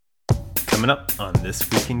Coming up on This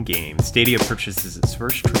Week in Games, Stadia purchases its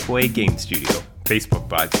first AAA game studio, Facebook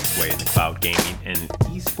buys its way into cloud gaming, and an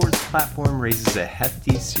esports platform raises a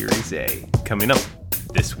hefty Series A. Coming up,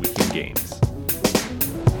 This Week in Games.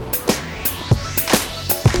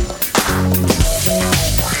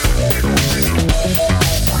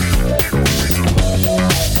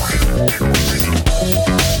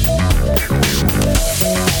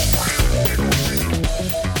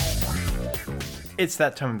 It's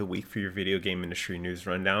that time of the week for your video game industry news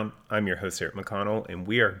rundown. I'm your host, Eric McConnell, and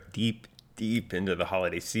we are deep into the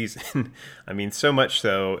holiday season. I mean, so much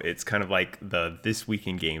so, it's kind of like the This Week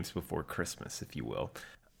in Games before Christmas, if you will.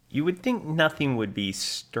 You would think nothing would be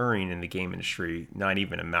stirring in the game industry, not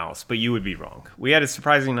even a mouse, but you would be wrong. We had a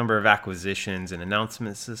surprising number of acquisitions and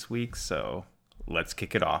announcements this week, so let's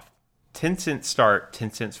kick it off.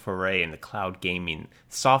 Tencent's foray into cloud gaming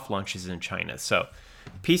soft launches in China. So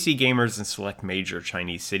PC gamers in select major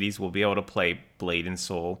Chinese cities will be able to play Blade and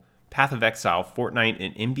Soul, Path of Exile, Fortnite,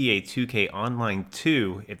 and NBA 2K Online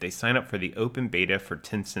 2 if they sign up for the open beta for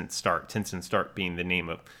Tencent Start. Tencent Start being the name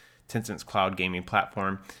of Tencent's cloud gaming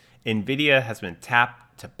platform. NVIDIA has been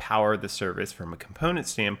tapped to power the service from a component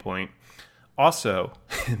standpoint. Also,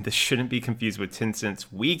 this shouldn't be confused with Tencent's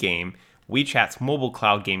WeGame, WeChat's mobile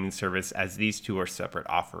cloud gaming service, as these two are separate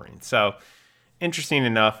offerings. So, interesting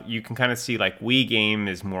enough, you can kind of see like WeGame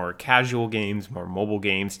is more casual games, more mobile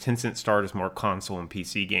games. Tencent Start is more console and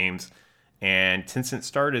PC games. And Tencent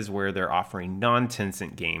Start is where they're offering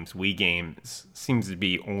non-Tencent games. WeGame seems to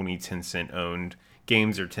be only Tencent-owned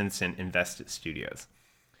games or Tencent-invested studios.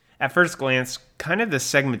 At first glance, kind of the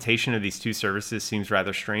segmentation of these two services seems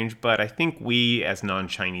rather strange, but I think we as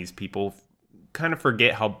non-Chinese people kind of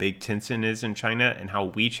forget how big Tencent is in China and how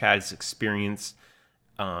WeChat's experience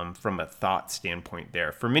from a thought standpoint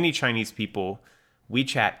there. For many Chinese people,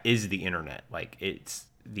 WeChat is the internet. Like, it's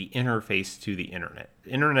the interface to the internet.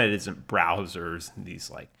 The internet isn't browsers and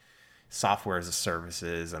these like software as a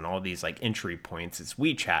services and all these like entry points. It's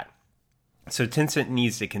WeChat. So Tencent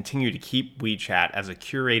needs to continue to keep WeChat as a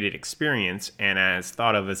curated experience and as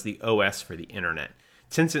thought of as the OS for the internet.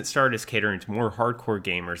 Tencent Start is catering to more hardcore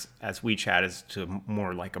gamers, as WeChat is to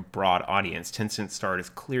more like a broad audience. Tencent Start is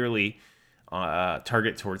clearly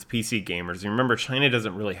target towards PC gamers. And remember, China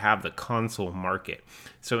doesn't really have the console market.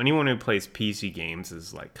 So anyone who plays PC games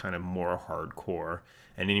is like kind of more hardcore.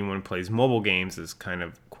 And anyone who plays mobile games is kind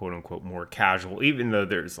of quote unquote more casual, even though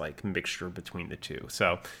there's like mixture between the two.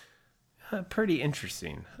 So pretty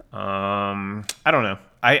interesting. I don't know.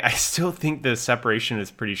 I still think the separation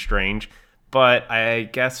is pretty strange. But I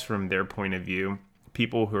guess from their point of view,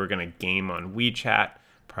 people who are going to game on WeChat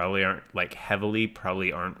probably aren't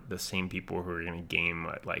the same people who are going to game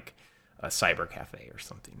at like a cyber cafe or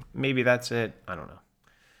something. Maybe that's it. I don't know.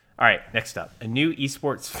 All right, next up. A new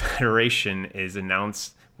esports federation is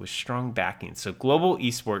announced with strong backing. So Global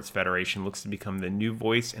Esports Federation looks to become the new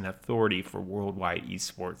voice and authority for worldwide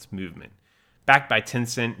esports movement. Backed by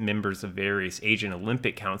Tencent, members of various Asian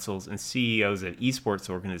Olympic councils, and CEOs of esports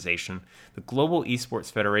organizations, the Global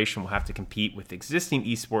Esports Federation will have to compete with existing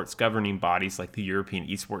esports governing bodies like the European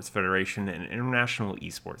Esports Federation and International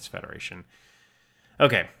Esports Federation.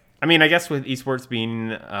 Okay, I mean, I guess with esports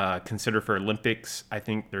being considered for Olympics, I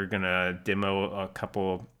think they're going to demo a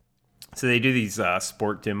couple. So they do these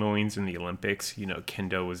sport demoings in the Olympics. You know,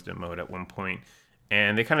 kendo was demoed at one point.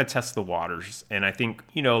 And they kind of test the waters. And I think,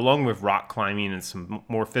 you know, along with rock climbing and some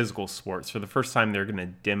more physical sports, for the first time, they're going to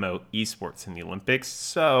demo esports in the Olympics.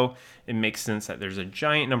 So it makes sense that there's a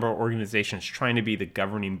giant number of organizations trying to be the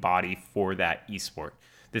governing body for that esport.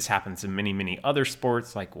 This happens in many, many other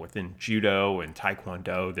sports, like within judo and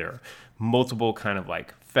taekwondo. There are multiple kind of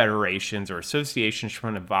like federations or associations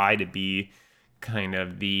trying to vie to be kind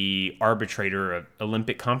of the arbitrator of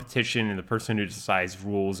Olympic competition and the person who decides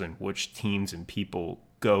rules and which teams and people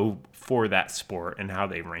go for that sport and how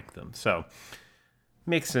they rank them. So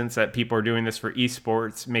makes sense that people are doing this for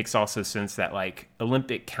esports. Makes also sense that like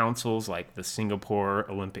Olympic councils like the Singapore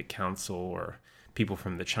Olympic Council or people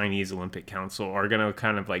from the Chinese Olympic Council are going to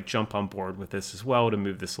kind of like jump on board with this as well to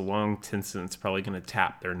move this along. Tencent's probably going to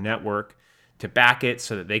tap their network to back it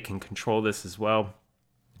so that they can control this as well.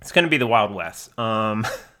 It's going to be the Wild West.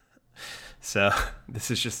 So this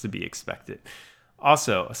is just to be expected.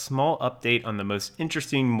 Also, a small update on the most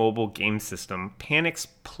interesting mobile game system. Panic's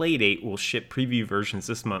Playdate will ship preview versions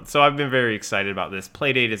this month. So I've been very excited about this.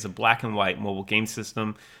 Playdate is a black and white mobile game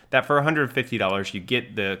system that for $150, you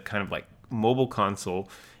get the kind of like mobile console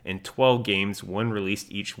and 12 games, one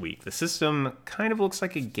released each week. The system kind of looks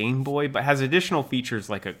like a Game Boy, but has additional features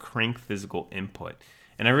like a crank physical input.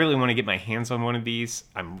 And I really want to get my hands on one of these.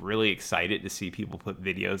 I'm really excited to see people put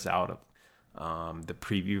videos out the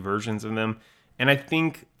preview versions of them. And I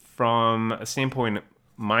think from a standpoint,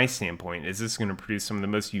 my standpoint, is this going to produce some of the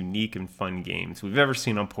most unique and fun games we've ever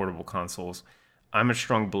seen on portable consoles. I'm a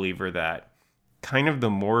strong believer that kind of the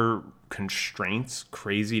more constraints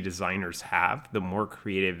crazy designers have, the more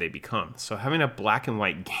creative they become. So having a black and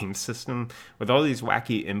white game system with all these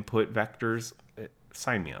wacky input vectors,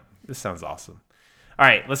 sign me up. This sounds awesome. All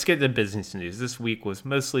right, let's get to business news. This week was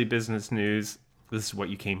mostly business news. This is what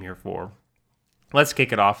you came here for. Let's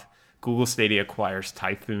kick it off. Google Stadia acquires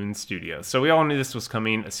Typhoon Studios. So we all knew this was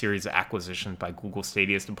coming, a series of acquisitions by Google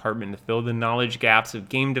Stadia's department to fill the knowledge gaps of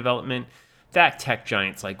game development that tech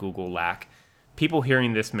giants like Google lack. People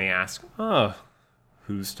hearing this may ask,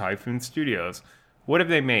 who's Typhoon Studios? What have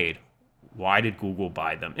they made? Why did Google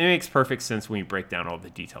buy them? It makes perfect sense when you break down all the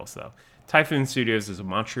details, though. Typhoon Studios is a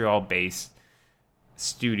Montreal-based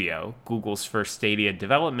studio. Google's first Stadia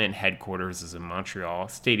development headquarters is in Montreal.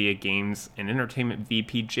 Stadia Games and Entertainment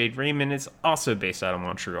VP Jade Raymond is also based out of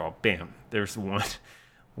Montreal. Bam, there's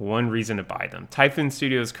one reason to buy them. Typhoon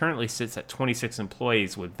Studios currently sits at 26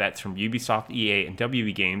 employees with vets from Ubisoft, EA, and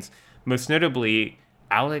WB Games. Most notably,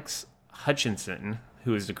 Alex Hutchinson,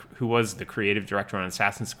 who was the creative director on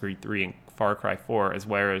Assassin's Creed 3 and Far Cry 4, as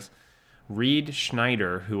well as Reed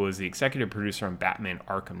Schneider, who was the executive producer on Batman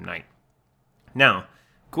Arkham Knight. Now,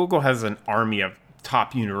 Google has an army of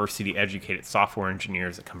top university-educated software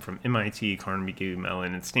engineers that come from MIT, Carnegie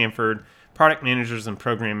Mellon, and Stanford, product managers and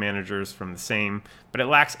program managers from the same, but it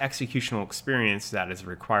lacks executional experience that is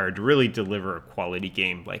required to really deliver a quality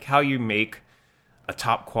game. Like how you make a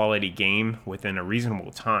top quality game within a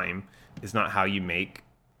reasonable time is not how you make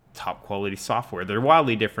top quality software. They're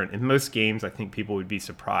wildly different. In most games, I think people would be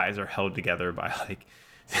surprised, are held together by like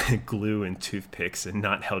glue and toothpicks and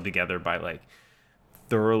not held together by like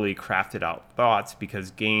thoroughly crafted out thoughts,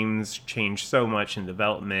 because games change so much in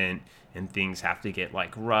development and things have to get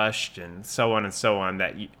like rushed and so on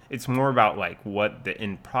that it's more about like what the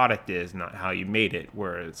end product is, not how you made it.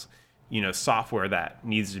 Whereas, software that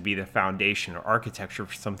needs to be the foundation or architecture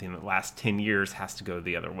for something that lasts 10 years has to go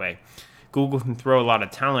the other way. Google can throw a lot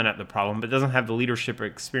of talent at the problem, but doesn't have the leadership or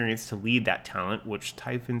experience to lead that talent, which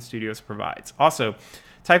Typhoon Studios provides. Also,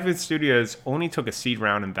 Typhoon Studios only took a seed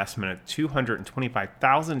round investment of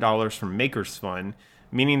 $225,000 from Makers Fund,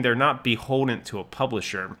 meaning they're not beholden to a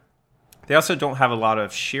publisher. They also don't have a lot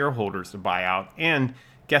of shareholders to buy out, and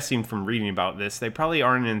guessing from reading about this, they probably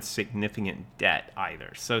aren't in significant debt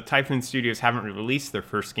either. So Typhoon Studios haven't released their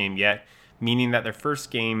first game yet, meaning that their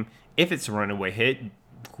first game, if it's a runaway hit,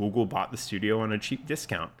 Google bought the studio on a cheap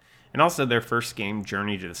discount. And also their first game,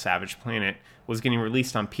 Journey to the Savage Planet, was getting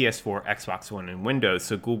released on PS4, Xbox One, and Windows.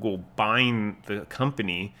 So Google buying the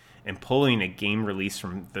company and pulling a game release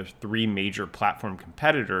from the three major platform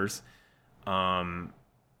competitors, bonus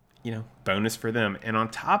for them. And on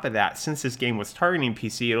top of that, since this game was targeting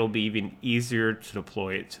PC, it'll be even easier to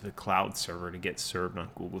deploy it to the cloud server to get served on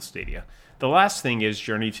Google Stadia. The last thing is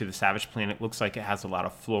Journey to the Savage Planet looks like it has a lot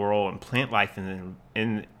of floral and plant life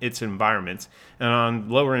in its environments. And on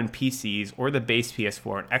lower-end PCs or the base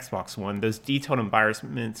PS4 and Xbox One, those detailed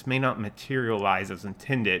environments may not materialize as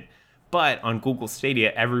intended. But on Google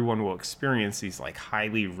Stadia, everyone will experience these like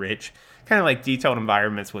highly rich, kind of like detailed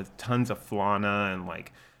environments with tons of fauna and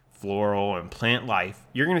like floral and plant life.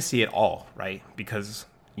 You're going to see it all, right? Because,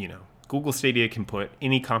 Google Stadia can put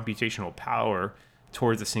any computational power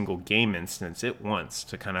towards a single game instance it wants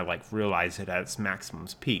to kind of like realize it at its maximum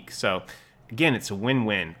peak. So again, it's a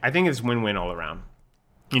win-win. I think it's win-win all around.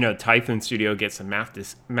 Typhoon Studio gets a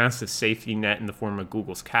massive safety net in the form of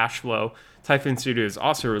Google's cash flow. Typhoon Studios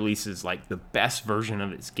also releases like the best version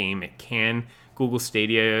of its game it can. Google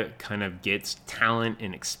Stadia kind of gets talent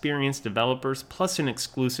and experienced developers plus an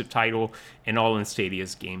exclusive title, and all in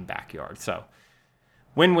Stadia's game backyard. So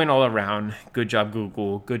win-win all around. Good job,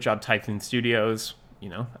 Google. Good job, Typhoon Studios.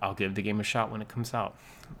 I'll give the game a shot when it comes out.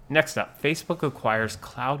 Next up, Facebook acquires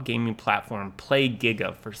cloud gaming platform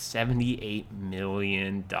PlayGiga for $78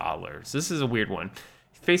 million. This is a weird one.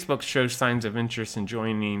 Facebook shows signs of interest in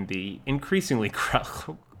joining the increasingly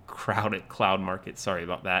crowded cloud market. Sorry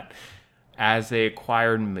about that. As they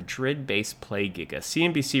acquired Madrid-based PlayGiga.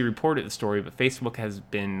 CNBC reported the story, but Facebook has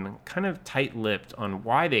been kind of tight-lipped on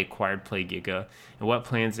why they acquired PlayGiga and what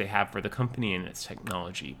plans they have for the company and its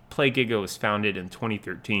technology. PlayGiga was founded in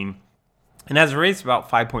 2013 and has raised about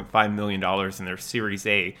 $5.5 million in their Series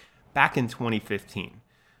A back in 2015.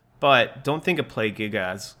 But don't think of PlayGiga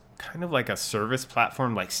as kind of like a service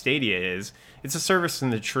platform like Stadia is. It's a service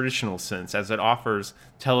in the traditional sense, as it offers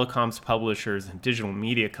telecoms publishers and digital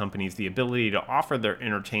media companies the ability to offer their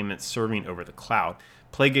entertainment serving over the cloud.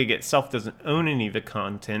 PlayGig itself doesn't own any of the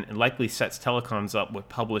content and likely sets telecoms up with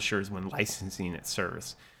publishers when licensing its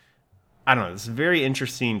service. I don't know. It's a very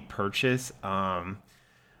interesting purchase.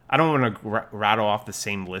 I don't want to rattle off the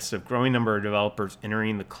same list of growing number of developers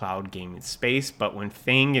entering the cloud gaming space, but when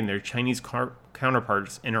Fang and their Chinese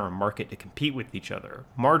counterparts enter a market to compete with each other,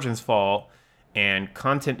 margins fall and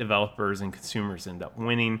content developers and consumers end up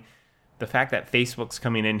winning. The fact that Facebook's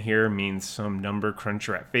coming in here means some number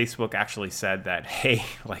cruncher at Facebook actually said that, hey,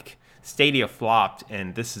 like Stadia flopped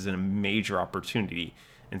and this is a major opportunity.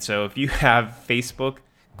 And so if you have Facebook,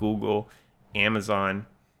 Google, Amazon,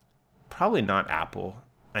 probably not Apple,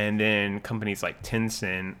 and then companies like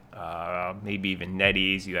Tencent, maybe even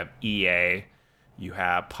NetEase, you have EA, you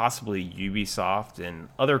have possibly Ubisoft and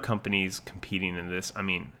other companies competing in this. I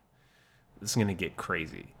mean, this is going to get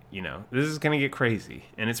crazy. This is going to get crazy.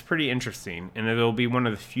 And it's pretty interesting. And it'll be one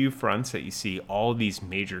of the few fronts that you see all these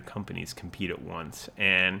major companies compete at once.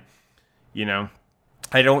 And,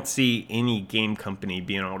 I don't see any game company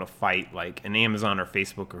being able to fight like an Amazon or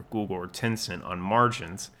Facebook or Google or Tencent on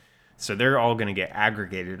margins. So they're all going to get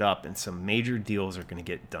aggregated up and some major deals are going to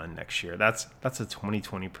get done next year. That's a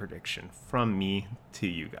 2020 prediction from me to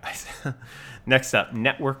you guys. Next up,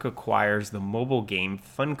 Network acquires the mobile game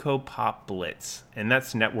Funko Pop Blitz. And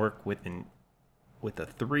that's Network with a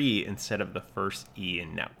 3 instead of the first E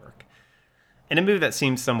in Network. In a move that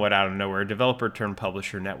seems somewhat out of nowhere, developer turned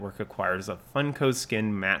publisher Network acquires a Funko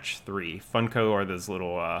Skin Match 3. Funko are those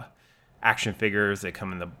little action figures. They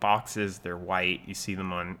come in the boxes. They're white. You see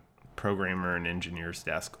them on programmer and engineer's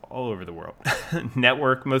desk all over the world.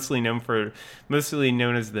 Network, mostly known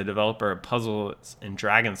as the developer of Puzzles and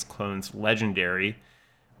Dragons clones Legendary,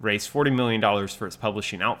 raised $40 million for its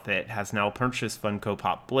publishing outfit, has now purchased Funko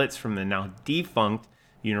Pop Blitz from the now defunct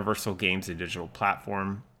Universal Games, a digital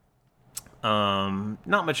platform.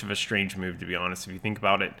 Not much of a strange move, to be honest, if you think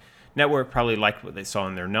about it. Network probably liked what they saw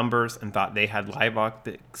in their numbers and thought they had live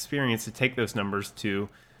experience to take those numbers to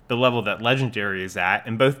the level that Legendary is at,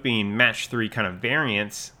 and both being match 3 kind of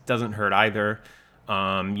variants doesn't hurt either.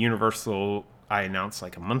 Universal, I announced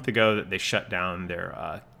like a month ago that they shut down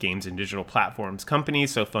their games and digital platforms company,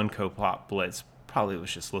 so Funko Pop Blitz probably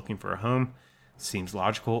was just looking for a home. Seems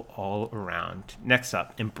logical all around. Next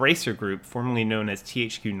up, Embracer Group, formerly known as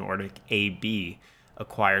THQ Nordic AB,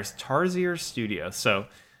 acquires Tarsier Studios. So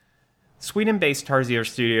Sweden-based Tarsier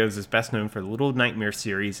Studios is best known for the Little Nightmare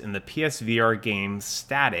series, and the PSVR game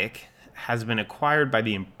Static has been acquired by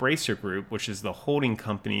the Embracer Group, which is the holding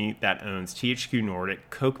company that owns THQ Nordic,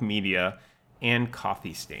 Koch Media, and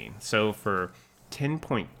Coffee Stain. So for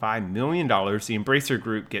 $10.5 million, the Embracer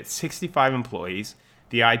Group gets 65 employees,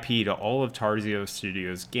 the IP to all of Tarsier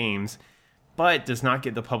Studios games, but does not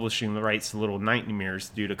get the publishing rights to Little Nightmares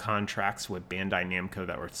due to contracts with Bandai Namco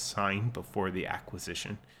that were signed before the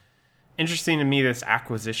acquisition. Interesting to me, this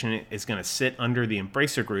acquisition is going to sit under the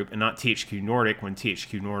Embracer Group and not THQ Nordic, when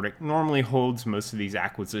THQ Nordic normally holds most of these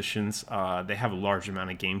acquisitions. They have a large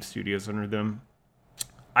amount of game studios under them.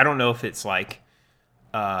 I don't know if it's like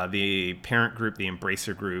the parent group, the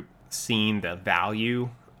Embracer Group, seeing the value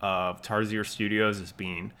of Tarsier Studios as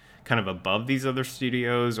being kind of above these other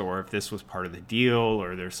studios, or if this was part of the deal,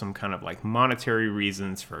 or there's some kind of like monetary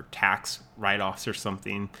reasons for tax write-offs or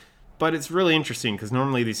something. But it's really interesting because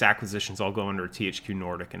normally these acquisitions all go under THQ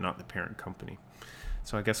Nordic and not the parent company.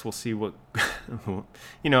 So I guess we'll see what,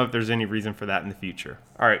 if there's any reason for that in the future.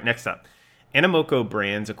 All right, next up. Animoco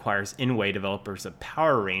Brands acquires Inway, developers of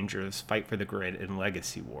Power Rangers, Fight for the Grid, and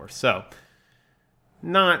Legacy War. So,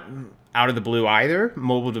 not out of the blue either.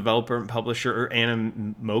 Mobile developer and publisher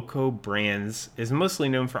Animoco Brands is mostly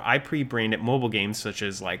known for IP branded mobile games such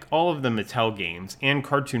as like all of the Mattel games and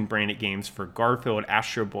cartoon branded games for Garfield,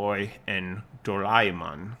 Astro Boy, and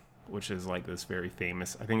Doraemon, which is like this very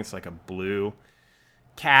famous, I think it's like a blue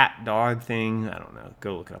cat dog thing. I don't know.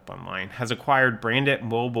 Go look it up online. Has acquired branded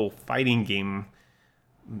mobile fighting game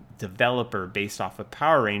developer based off of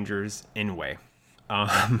Power Rangers, Inway.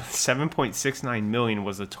 $7.69 million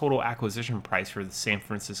was the total acquisition price for the San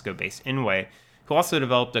Francisco-based Inway, who also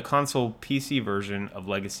developed a console PC version of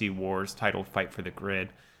Legacy Wars titled Fight for the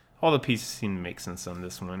Grid. All the pieces seem to make sense on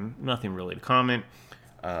this one. Nothing really to comment.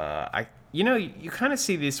 You kind of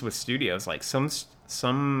see this with studios, like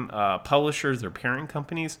some publishers or parent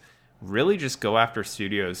companies really just go after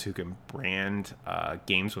studios who can brand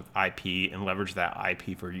games with IP and leverage that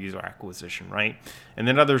IP for user acquisition, right? And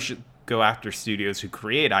then others go after studios who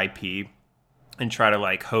create IP and try to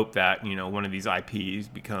like hope that, one of these IPs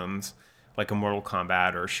becomes like a Mortal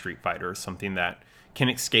Kombat or a Street Fighter or something that can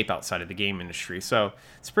escape outside of the game industry. So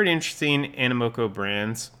it's pretty interesting. Animoco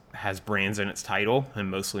Brands, has brands in its title and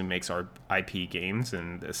mostly makes our IP games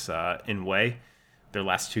in this in way. Their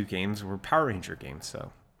last 2 games were Power Ranger games,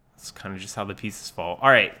 so it's kind of just how the pieces fall. All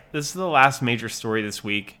right, this is the last major story this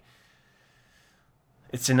week.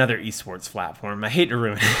 It's another esports platform. I hate to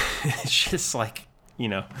ruin it. It's just like,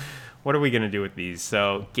 what are we going to do with these?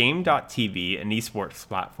 So Game.tv, an esports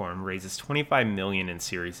platform, raises $25 million in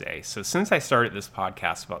Series A. So since I started this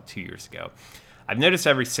podcast about 2 years ago, I've noticed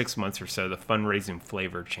every 6 months or so the fundraising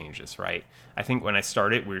flavor changes, right? I think when I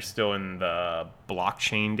started, we were still in the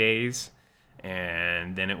blockchain days,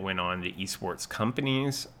 and then it went on to esports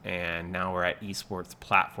companies, and now we're at esports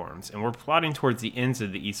platforms. And we're plotting towards the ends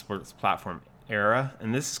of the esports platform era,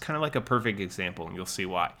 and this is kind of like a perfect example, and you'll see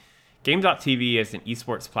why. Game.tv is an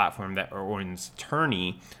esports platform that owns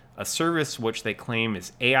Tourney, a service which they claim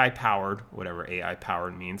is AI-powered, whatever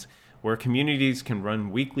AI-powered means, where communities can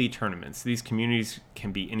run weekly tournaments. These communities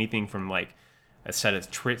can be anything from like a set of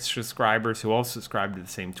Twitch subscribers who all subscribe to the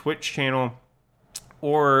same Twitch channel,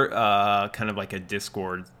 or kind of like a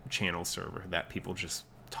Discord channel server that people just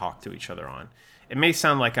talk to each other on. It may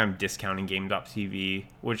sound like I'm discounting Game.tv,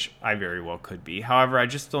 which I very well could be. However, I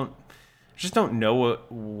just don't know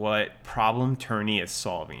what problem Tourney is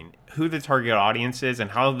solving, who the target audience is, and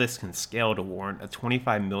how this can scale to warrant a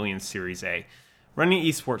 $25 million Series A. Running an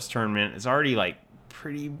esports tournament is already like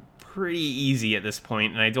pretty easy at this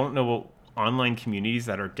point, and I don't know what online communities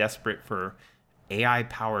that are desperate for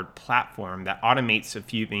AI-powered platform that automates a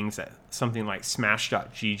few things that something like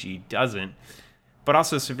Smash.gg doesn't, but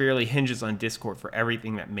also severely hinges on Discord for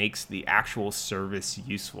everything that makes the actual service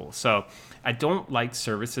useful. So I don't like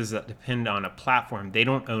services that depend on a platform they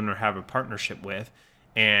don't own or have a partnership with,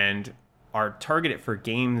 and are targeted for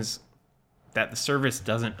games that the service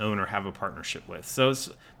doesn't own or have a partnership with. So it's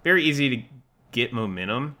very easy to get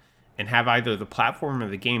momentum and have either the platform or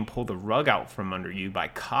the game pull the rug out from under you by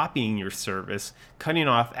copying your service, cutting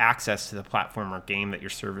off access to the platform or game that your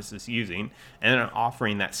service is using, and then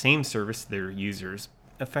offering that same service to their users,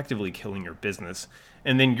 effectively killing your business.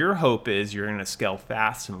 And then your hope is you're going to scale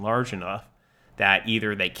fast and large enough that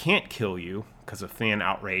either they can't kill you because of fan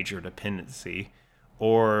outrage or dependency,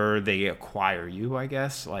 or they acquire you, I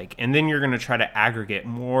guess. And then you're going to try to aggregate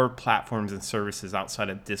more platforms and services outside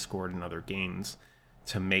of Discord and other games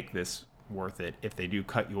to make this worth it if they do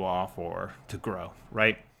cut you off or to grow,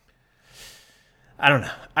 right? I don't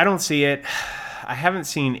know. I don't see it. I haven't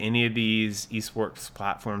seen any of these esports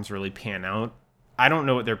platforms really pan out. I don't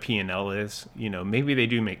know what their P&L is. Maybe they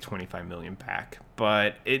do make 25 million back,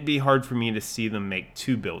 but it'd be hard for me to see them make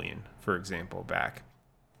 2 billion, for example, back.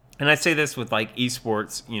 And I say this with like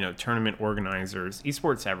esports, tournament organizers,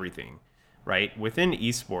 esports everything, right? Within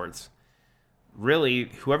esports, really,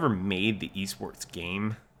 whoever made the esports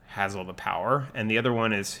game has all the power, and the other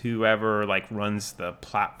one is whoever runs the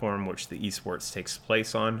platform which the esports takes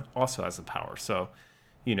place on also has the power. So,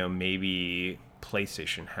 maybe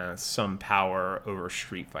PlayStation has some power over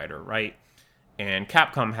Street Fighter, right? And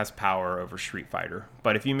Capcom has power over Street Fighter.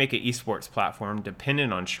 But if you make an esports platform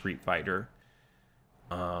dependent on Street Fighter,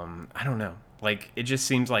 I don't know. It just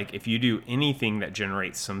seems like if you do anything that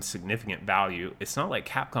generates some significant value, it's not like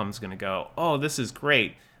Capcom's going to go, oh, this is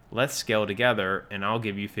great. Let's scale together and I'll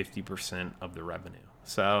give you 50% of the revenue.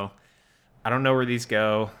 So I don't know where these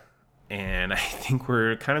go. And I think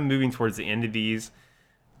we're kind of moving towards the end of these.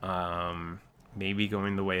 Maybe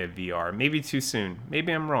going the way of VR. Maybe too soon.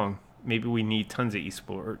 Maybe I'm wrong. Maybe we need tons of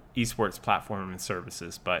esports platform and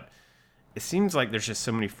services. But it seems like there's just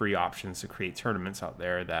so many free options to create tournaments out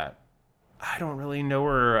there that I don't really know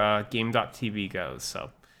where Game.tv goes.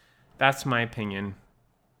 So that's my opinion.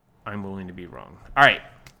 I'm willing to be wrong. All right.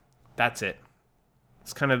 That's it.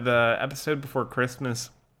 It's kind of the episode before Christmas.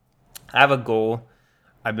 I have a goal.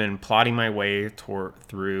 I've been plotting my way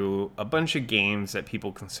through a bunch of games that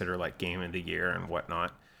people consider like game of the year and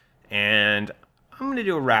whatnot. And I'm going to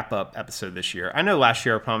do a wrap-up episode this year. I know last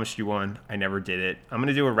year I promised you one. I never did it. I'm going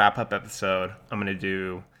to do a wrap-up episode. I'm going to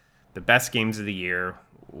do the best games of the year,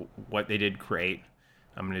 what they did great.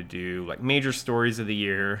 I'm going to do major stories of the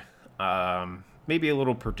year, maybe a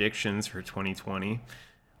little predictions for 2020.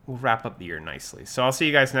 We'll wrap up the year nicely. So I'll see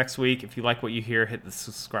you guys next week. If you like what you hear, hit the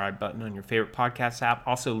subscribe button on your favorite podcast app.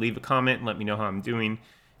 Also, leave a comment and let me know how I'm doing.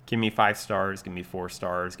 Give me 5 stars. Give me 4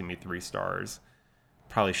 stars. Give me 3 stars.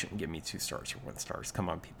 Probably shouldn't give me 2 stars or 1 stars. Come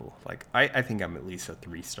on, people. I think I'm at least a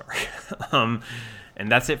 3 star.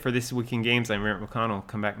 And that's it for This Week in Games. I'm Eric McConnell.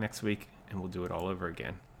 Come back next week and we'll do it all over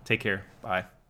again. Take care. Bye.